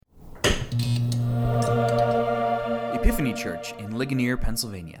Epiphany Church in Ligonier,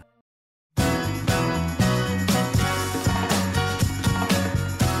 Pennsylvania.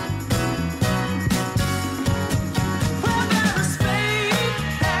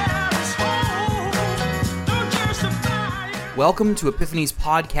 Welcome to Epiphany's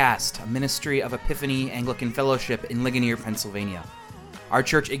podcast, a ministry of Epiphany Anglican Fellowship in Ligonier, Pennsylvania. Our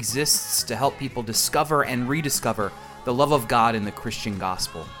church exists to help people discover and rediscover the love of God in the Christian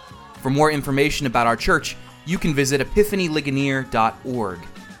gospel. For more information about our church, you can visit epiphanyligonier.org.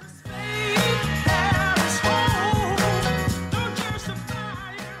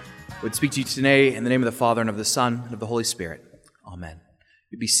 I would speak to you today in the name of the Father, and of the Son, and of the Holy Spirit. Amen.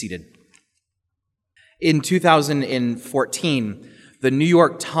 You be seated. In 2014, the New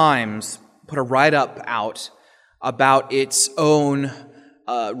York Times put a write-up out about its own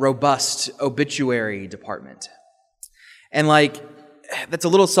robust obituary department. And that's a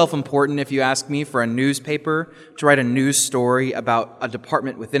little self-important, if you ask me, for a newspaper to write a news story about a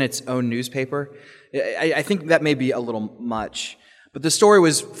department within its own newspaper. I think that may be a little much. But the story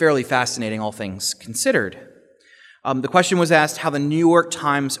was fairly fascinating, all things considered. The question was asked how the New York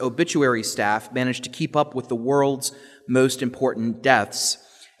Times obituary staff managed to keep up with the world's most important deaths.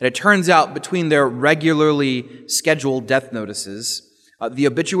 And it turns out between their regularly scheduled death notices, the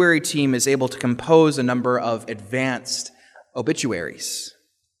obituary team is able to compose a number of advanced obituaries,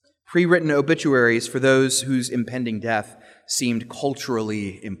 pre-written obituaries for those whose impending death seemed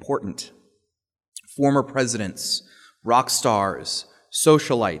culturally important. Former presidents, rock stars,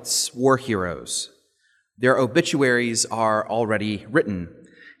 socialites, war heroes. Their obituaries are already written,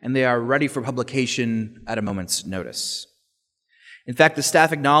 and they are ready for publication at a moment's notice. In fact, the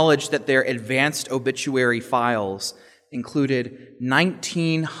staff acknowledged that their advanced obituary files included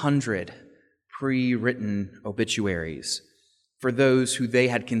 1,900 pre-written obituaries for those who they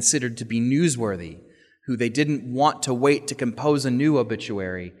had considered to be newsworthy, who they didn't want to wait to compose a new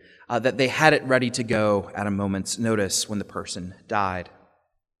obituary, that they had it ready to go at a moment's notice when the person died.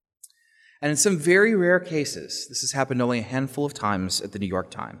 And in some very rare cases, this has happened only a handful of times at the New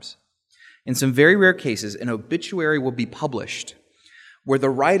York Times, in some very rare cases, an obituary will be published where the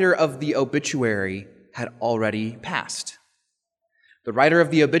writer of the obituary had already passed. The writer of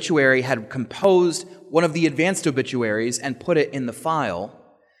the obituary had composed one of the advanced obituaries and put it in the file,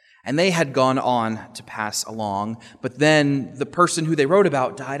 and they had gone on to pass along, but then the person who they wrote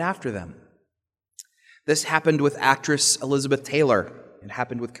about died after them. This happened with actress Elizabeth Taylor. It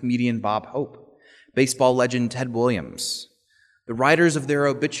happened with comedian Bob Hope, baseball legend Ted Williams. The writers of their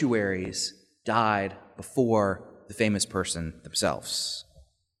obituaries died before the famous person themselves.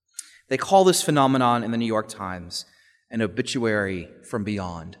 They call this phenomenon in the New York Times an obituary from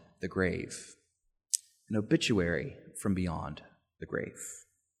beyond the grave. An obituary from beyond the grave.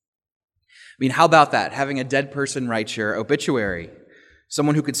 I mean, how about that? Having a dead person write your obituary.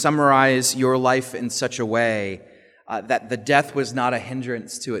 Someone who could summarize your life in such a way that the death was not a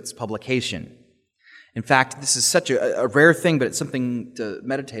hindrance to its publication. In fact, this is such a rare thing, but it's something to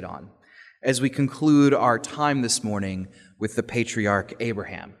meditate on as we conclude our time this morning with the patriarch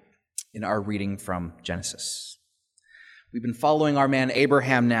Abraham in our reading from Genesis. We've been following our man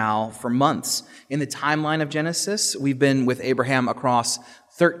Abraham now for months. In the timeline of Genesis, we've been with Abraham across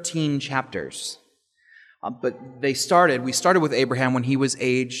 13 chapters. But we started with Abraham when he was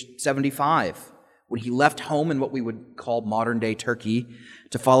age 75, when he left home in what we would call modern-day Turkey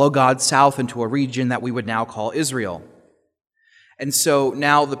to follow God south into a region that we would now call Israel. And so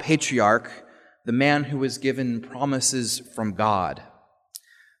now the patriarch, the man who was given promises from God,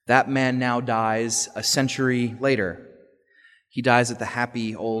 that man now dies a century later. He dies at the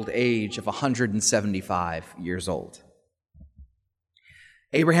happy old age of 175 years old.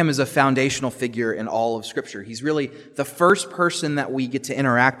 Abraham is a foundational figure in all of Scripture. He's really the first person that we get to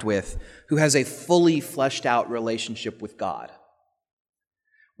interact with who has a fully fleshed out relationship with God.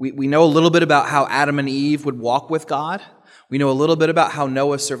 We know a little bit about how Adam and Eve would walk with God. We know a little bit about how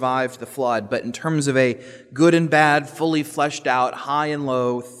Noah survived the flood. But in terms of a good and bad, fully fleshed out, high and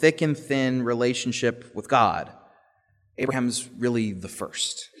low, thick and thin relationship with God, Abraham's really the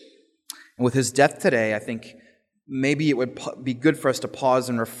first. And with his death today, I think maybe it would be good for us to pause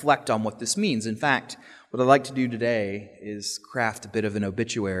and reflect on what this means. In fact, what I'd like to do today is craft a bit of an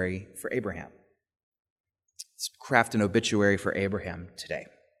obituary for Abraham. Let's craft an obituary for Abraham today.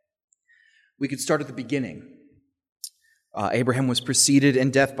 We could start at the beginning. Abraham was preceded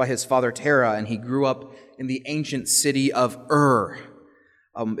in death by his father Terah, and he grew up in the ancient city of Ur.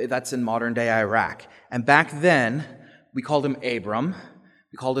 That's in modern-day Iraq. And back then, we called him Abram.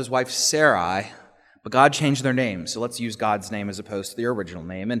 We called his wife Sarai. But God changed their names, so let's use God's name as opposed to the original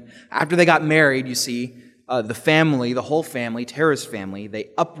name. And after they got married, you see, the family, the whole family, Terah's family,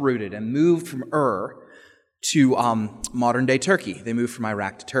 they uprooted and moved from Ur to modern-day Turkey. They moved from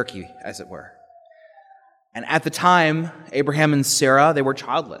Iraq to Turkey, as it were. And at the time, Abraham and Sarah, they were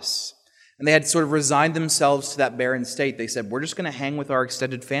childless. And they had sort of resigned themselves to that barren state. They said, we're just going to hang with our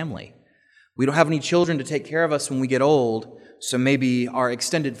extended family. We don't have any children to take care of us when we get old, so maybe our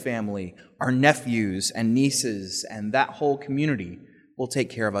extended family, our nephews and nieces, and that whole community will take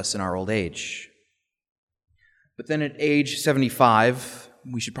care of us in our old age. But then at age 75,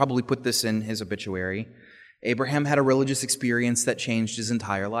 we should probably put this in his obituary, Abraham had a religious experience that changed his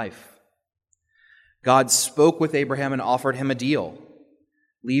entire life. God spoke with Abraham and offered him a deal.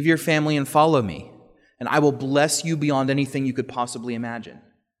 Leave your family and follow me, and I will bless you beyond anything you could possibly imagine.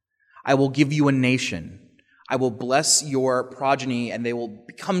 I will give you a nation. I will bless your progeny, and they will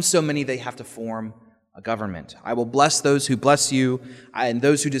become so many they have to form a government. I will bless those who bless you, and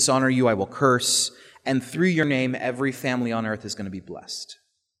those who dishonor you I will curse, and through your name every family on earth is going to be blessed.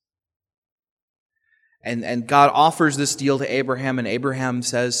 And God offers this deal to Abraham, and Abraham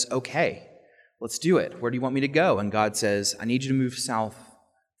says, okay, let's do it. Where do you want me to go? And God says, I need you to move south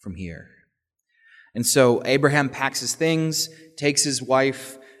from here. And so Abraham packs his things, takes his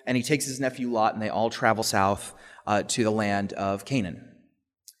wife, and he takes his nephew Lot, and they all travel south to the land of Canaan.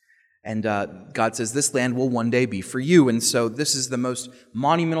 And God says, this land will one day be for you. And so this is the most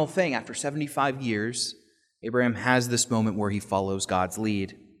monumental thing. After 75 years, Abraham has this moment where he follows God's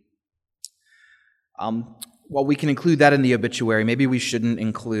lead. While we can include that in the obituary, maybe we shouldn't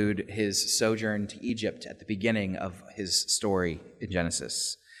include his sojourn to Egypt at the beginning of his story in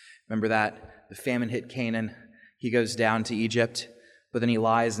Genesis. Remember that? The famine hit Canaan. He goes down to Egypt, but then he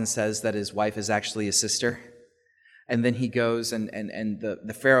lies and says that his wife is actually his sister. And then he goes and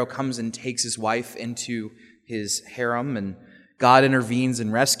the Pharaoh comes and takes his wife into his harem, and God intervenes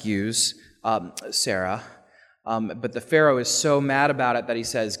and rescues Sarah. But the Pharaoh is so mad about it that he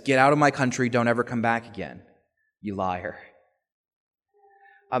says, get out of my country, don't ever come back again, you liar.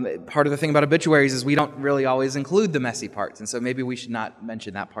 Part of the thing about obituaries is we don't really always include the messy parts, and so maybe we should not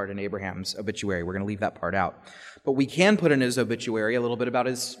mention that part in Abraham's obituary. We're going to leave that part out. But we can put in his obituary a little bit about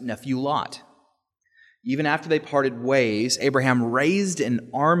his nephew Lot. Even after they parted ways, Abraham raised an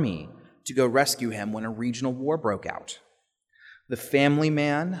army to go rescue him when a regional war broke out. The family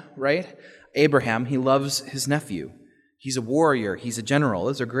man, right? Abraham, he loves his nephew. He's a warrior. He's a general.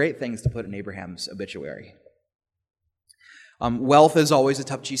 Those are great things to put in Abraham's obituary. Wealth is always a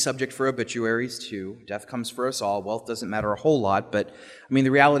touchy subject for obituaries, too. Death comes for us all. Wealth doesn't matter a whole lot, but, the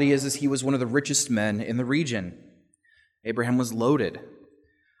reality is he was one of the richest men in the region. Abraham was loaded.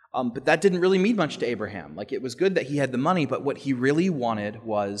 But that didn't really mean much to Abraham. It was good that he had the money, but what he really wanted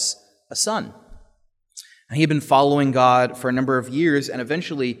was a son. And he had been following God for a number of years, and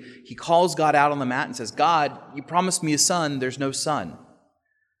eventually he calls God out on the mat and says, God, you promised me a son, there's no son.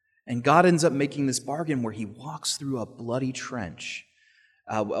 And God ends up making this bargain where he walks through a bloody trench,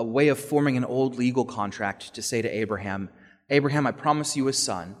 a way of forming an old legal contract to say to Abraham, Abraham, I promise you a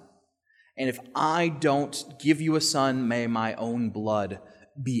son, and if I don't give you a son, may my own blood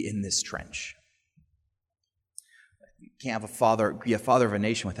be in this trench. You can't be a father of a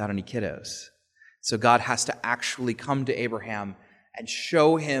nation without any kiddos. So God has to actually come to Abraham and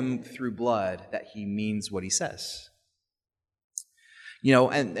show him through blood that he means what he says.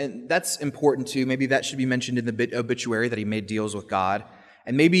 And that's important too. Maybe that should be mentioned in the obituary that he made deals with God.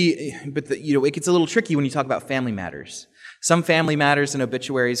 And it gets a little tricky when you talk about family matters. Some family matters in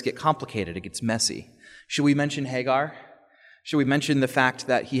obituaries get complicated. It gets messy. Should we mention Hagar? Should we mention the fact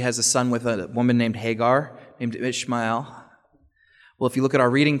that he has a son with a woman named Hagar, named Ishmael? Well, if you look at our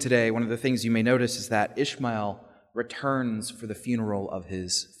reading today, one of the things you may notice is that Ishmael returns for the funeral of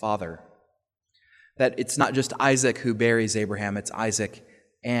his father. That it's not just Isaac who buries Abraham, it's Isaac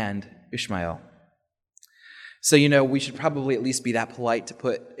and Ishmael. So, we should probably at least be that polite to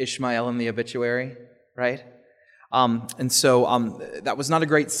put Ishmael in the obituary, right? That was not a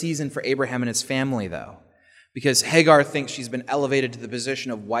great season for Abraham and his family, though, because Hagar thinks she's been elevated to the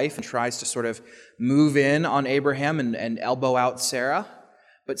position of wife and tries to sort of move in on Abraham and elbow out Sarah.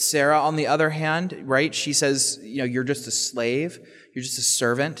 But Sarah, on the other hand, right, she says, you're just a slave, you're just a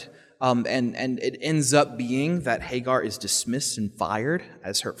servant. And it ends up being that Hagar is dismissed and fired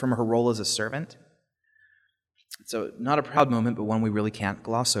from her role as a servant. So not a proud moment, but one we really can't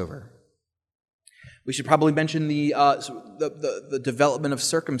gloss over. We should probably mention the development of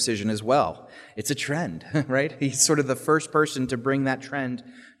circumcision as well. It's a trend, right? He's sort of the first person to bring that trend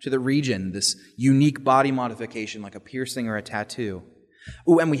to the region, this unique body modification like a piercing or a tattoo.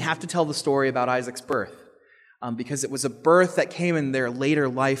 Oh, and we have to tell the story about Isaac's birth. because it was a birth that came in their later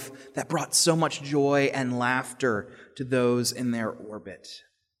life that brought so much joy and laughter to those in their orbit.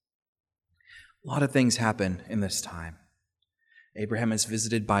 A lot of things happen in this time. Abraham is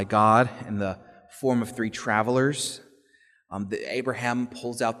visited by God in the form of 3 travelers. Abraham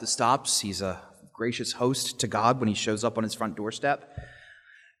pulls out the stops. He's a gracious host to God when he shows up on his front doorstep.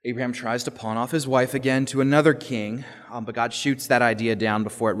 Abraham tries to pawn off his wife again to another king, but God shoots that idea down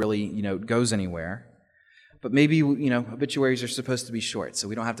before it really, goes anywhere. But maybe, obituaries are supposed to be short, so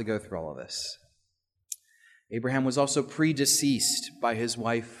we don't have to go through all of this. Abraham was also predeceased by his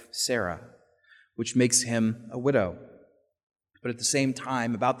wife Sarah, which makes him a widow. But at the same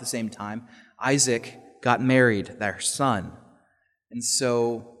time, about the same time, Isaac got married, their son. And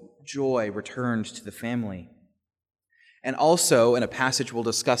so joy returned to the family. And also, in a passage we'll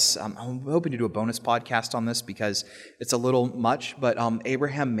discuss, I'm hoping to do a bonus podcast on this because it's a little much, but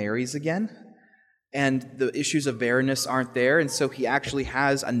Abraham marries again, and the issues of barrenness aren't there, and so he actually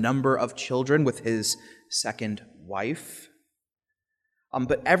has a number of children with his second wife.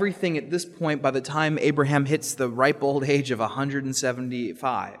 But everything at this point, by the time Abraham hits the ripe old age of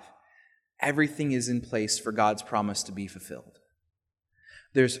 175, everything is in place for God's promise to be fulfilled.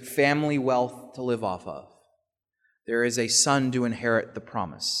 There's family wealth to live off of. There is a son to inherit the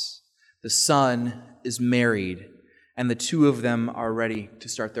promise. The son is married, and the 2 of them are ready to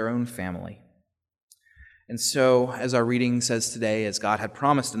start their own family. And so, as our reading says today, as God had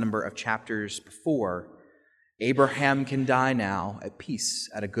promised a number of chapters before, Abraham can die now at peace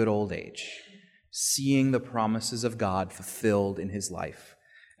at a good old age, seeing the promises of God fulfilled in his life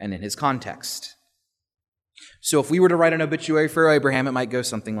and in his context. So if we were to write an obituary for Abraham, it might go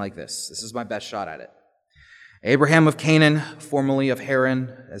something like this. This is my best shot at it. Abraham of Canaan, formerly of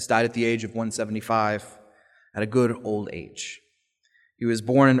Haran, has died at the age of 175 at a good old age. He was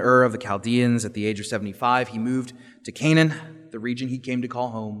born in Ur of the Chaldeans at the age of 75. He moved to Canaan, the region he came to call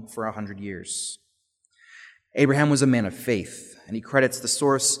home, for 100 years. Abraham was a man of faith, and he credits the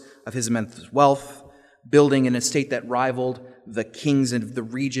source of his immense wealth, building an estate that rivaled the kings of the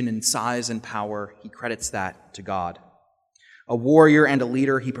region in size and power. He credits that to God. A warrior and a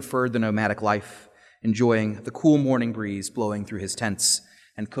leader, he preferred the nomadic life, enjoying the cool morning breeze blowing through his tents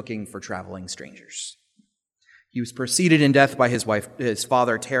and cooking for traveling strangers. He was preceded in death by his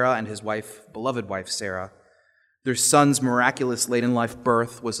father Terah and his beloved wife Sarah. Their son's miraculous late-in-life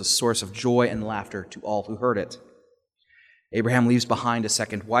birth was a source of joy and laughter to all who heard it. Abraham leaves behind a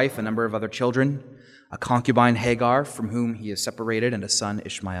second wife, a number of other children, a concubine Hagar, from whom he is separated, and a son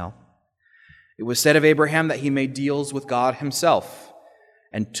Ishmael. It was said of Abraham that he made deals with God himself,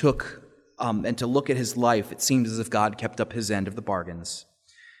 and to look at his life, it seems as if God kept up his end of the bargains.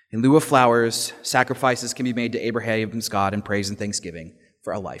 In lieu of flowers, sacrifices can be made to Abraham's God in praise and thanksgiving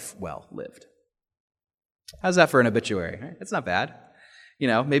for a life well lived. How's that for an obituary? It's not bad.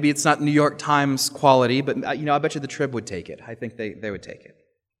 Maybe it's not New York Times quality, but I bet you the Trib would take it. I think they would take it.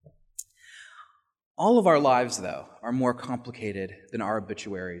 All of our lives, though, are more complicated than our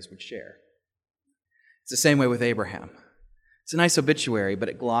obituaries would share. It's the same way with Abraham. It's a nice obituary, but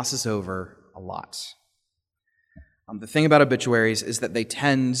it glosses over a lot. The thing about obituaries is that they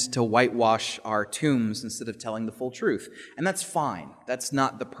tend to whitewash our tombs instead of telling the full truth. And that's fine. That's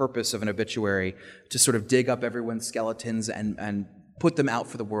not the purpose of an obituary, to sort of dig up everyone's skeletons and put them out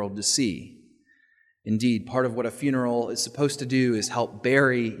for the world to see. Indeed, part of what a funeral is supposed to do is help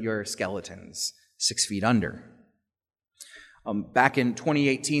bury your skeletons 6 feet under. Back in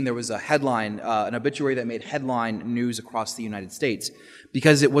 2018, there was a headline, an obituary that made headline news across the United States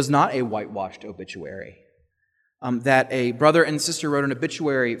because it was not a whitewashed obituary. That a brother and sister wrote an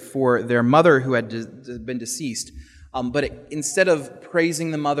obituary for their mother who had been deceased, but instead of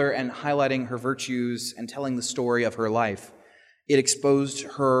praising the mother and highlighting her virtues and telling the story of her life, it exposed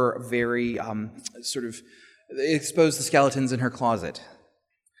her it exposed the skeletons in her closet.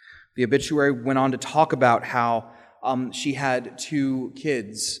 The obituary went on to talk about how she had 2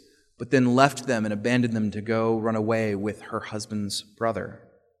 kids, but then left them and abandoned them to go run away with her husband's brother.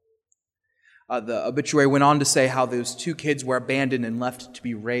 The obituary went on to say how those 2 kids were abandoned and left to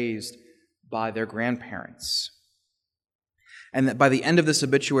be raised by their grandparents. And that by the end of this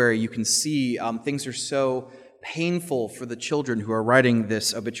obituary, you can see things are so painful for the children who are writing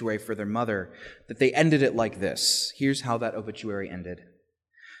this obituary for their mother that they ended it like this. Here's how that obituary ended.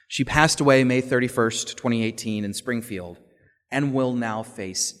 She passed away May 31st, 2018 in Springfield and will now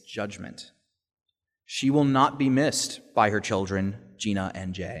face judgment. She will not be missed by her children, Gina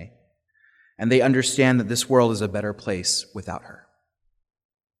and Jay, and they understand that this world is a better place without her.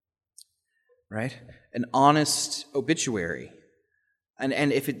 Right? An honest obituary,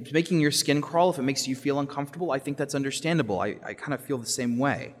 And if it's making your skin crawl, if it makes you feel uncomfortable, I think that's understandable. I kind of feel the same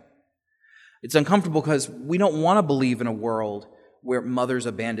way. It's uncomfortable because we don't want to believe in a world where mothers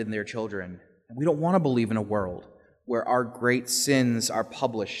abandon their children. And we don't want to believe in a world where our great sins are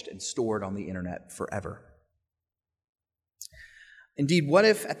published and stored on the internet forever. Indeed, what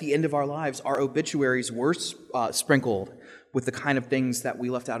if at the end of our lives our obituaries were sprinkled with the kind of things that we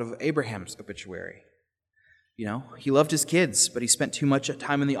left out of Abraham's obituary? You know, he loved his kids, but he spent too much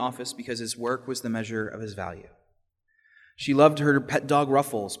time in the office because his work was the measure of his value. She loved her pet dog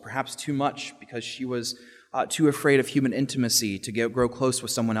Ruffles, perhaps too much because she was too afraid of human intimacy to grow close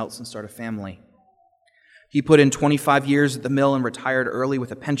with someone else and start a family. He put in 25 years at the mill and retired early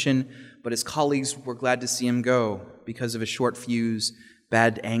with a pension, but his colleagues were glad to see him go because of his short fuse,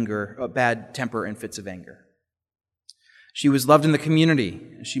 bad temper, and fits of anger. She was loved in the community.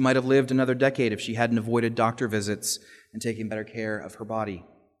 She might have lived another decade if she hadn't avoided doctor visits and taken better care of her body.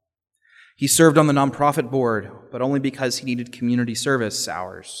 He served on the nonprofit board, but only because he needed community service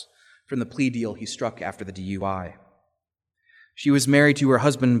hours from the plea deal he struck after the DUI. She was married to her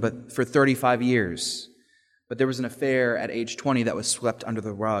husband for 35 years, but there was an affair at age 20 that was swept under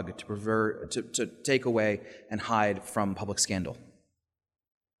the rug to take away and hide from public scandal.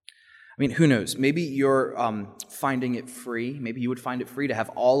 I mean, who knows? Maybe you're finding it free. Maybe you would find it free to have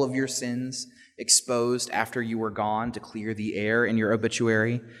all of your sins exposed after you were gone to clear the air in your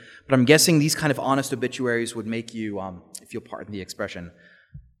obituary. But I'm guessing these kind of honest obituaries would make you, if you'll pardon the expression,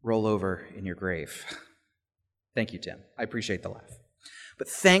 roll over in your grave. Thank you, Tim. I appreciate the laugh. But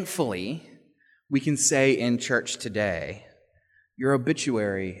thankfully, we can say in church today, your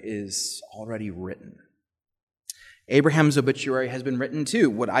obituary is already written. Abraham's obituary has been written too.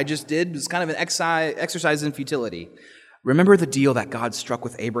 What I just did was kind of an exercise in futility. Remember the deal that God struck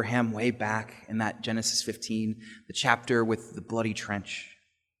with Abraham way back in that Genesis 15, the chapter with the bloody trench?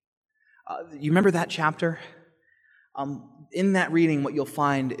 You remember that chapter? In that reading, what you'll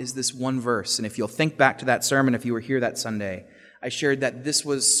find is this one verse. And if you'll think back to that sermon, if you were here that Sunday, I shared that this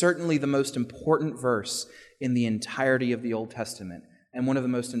was certainly the most important verse in the entirety of the Old Testament and one of the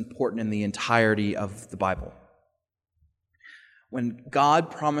most important in the entirety of the Bible. When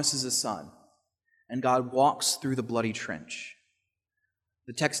God promises a son and God walks through the bloody trench,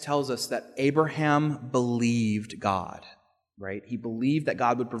 the text tells us that Abraham believed God, right? He believed that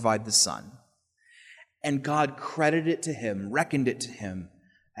God would provide the son. And God credited it to him, reckoned it to him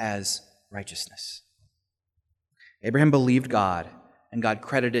as righteousness. Abraham believed God, and God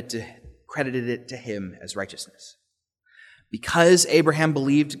credited it to him as righteousness. Because Abraham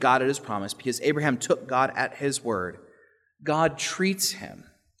believed God at his promise, because Abraham took God at his word, God treats him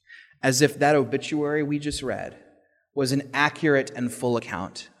as if that obituary we just read was an accurate and full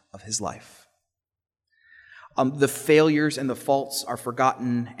account of his life. The failures and the faults are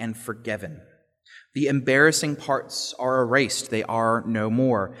forgotten and forgiven. The embarrassing parts are erased. They are no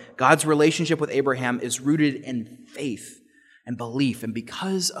more. God's relationship with Abraham is rooted in faith and belief. And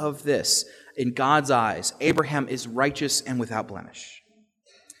because of this, in God's eyes, Abraham is righteous and without blemish.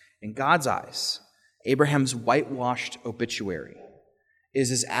 In God's eyes, Abraham's whitewashed obituary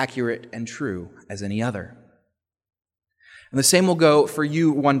is as accurate and true as any other. And the same will go for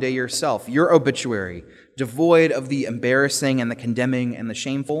you one day yourself. Your obituary, devoid of the embarrassing and the condemning and the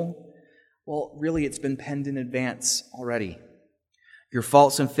shameful, well, really, it's been penned in advance already. Your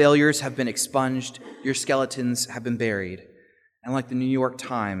faults and failures have been expunged. Your skeletons have been buried. And like the New York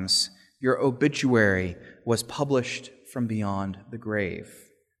Times, your obituary was published from beyond the grave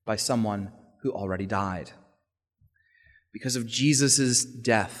by someone who already died. Because of Jesus'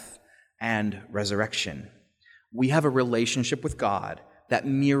 death and resurrection, we have a relationship with God that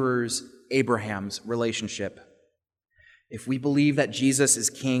mirrors Abraham's relationship. If we believe that Jesus is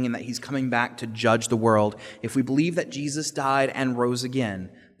king and that he's coming back to judge the world, if we believe that Jesus died and rose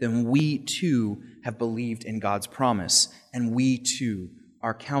again, then we too have believed in God's promise, and we too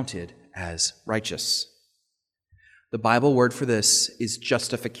are counted as righteous. The Bible word for this is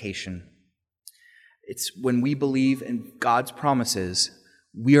justification. It's when we believe in God's promises,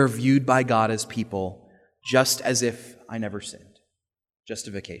 we are viewed by God as people just as if I never sinned.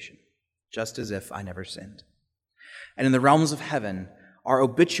 Justification. Just as if I never sinned. And in the realms of heaven, our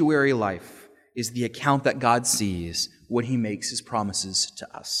obituary life is the account that God sees when he makes his promises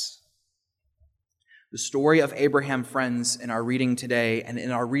to us. The story of Abraham, friends, in our reading today and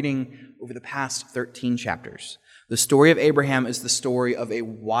in our reading over the past 13 chapters, the story of Abraham is the story of a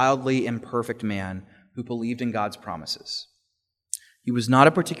wildly imperfect man who believed in God's promises. He was not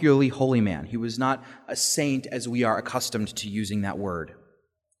a particularly holy man. He was not a saint as we are accustomed to using that word.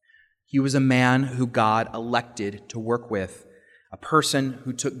 He was a man who God elected to work with, a person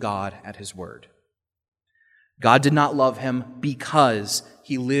who took God at his word. God did not love him because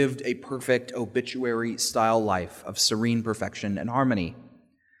he lived a perfect obituary-style life of serene perfection and harmony.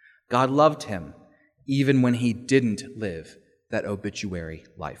 God loved him even when he didn't live that obituary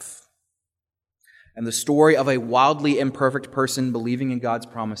life. And the story of a wildly imperfect person believing in God's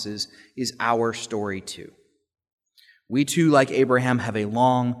promises is our story too. We too, like Abraham, have a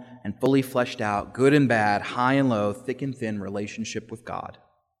long and fully fleshed out, good and bad, high and low, thick and thin relationship with God.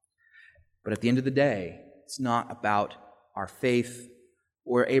 But at the end of the day, it's not about our faith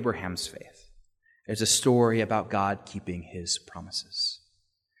or Abraham's faith. It's a story about God keeping his promises.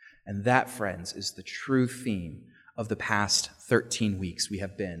 And that, friends, is the true theme of the past 13 weeks we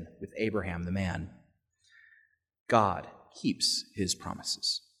have been with Abraham the man. God keeps his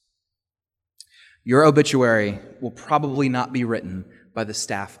promises. Your obituary will probably not be written by the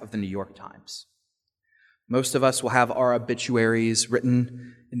staff of the New York Times. Most of us will have our obituaries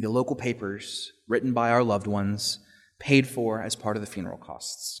written in the local papers, written by our loved ones, paid for as part of the funeral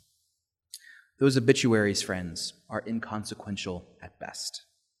costs. Those obituaries, friends, are inconsequential at best.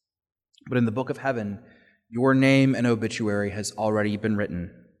 But in the book of heaven, your name and obituary has already been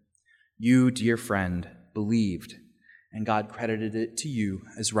written. You, dear friend, believed, and God credited it to you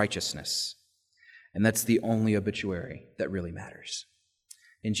as righteousness. And that's the only obituary that really matters.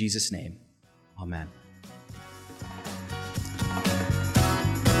 In Jesus' name, amen.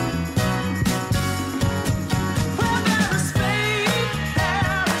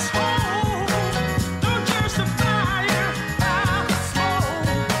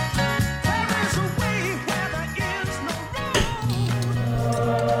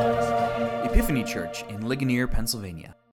 Epiphany Church in Ligonier, Pennsylvania.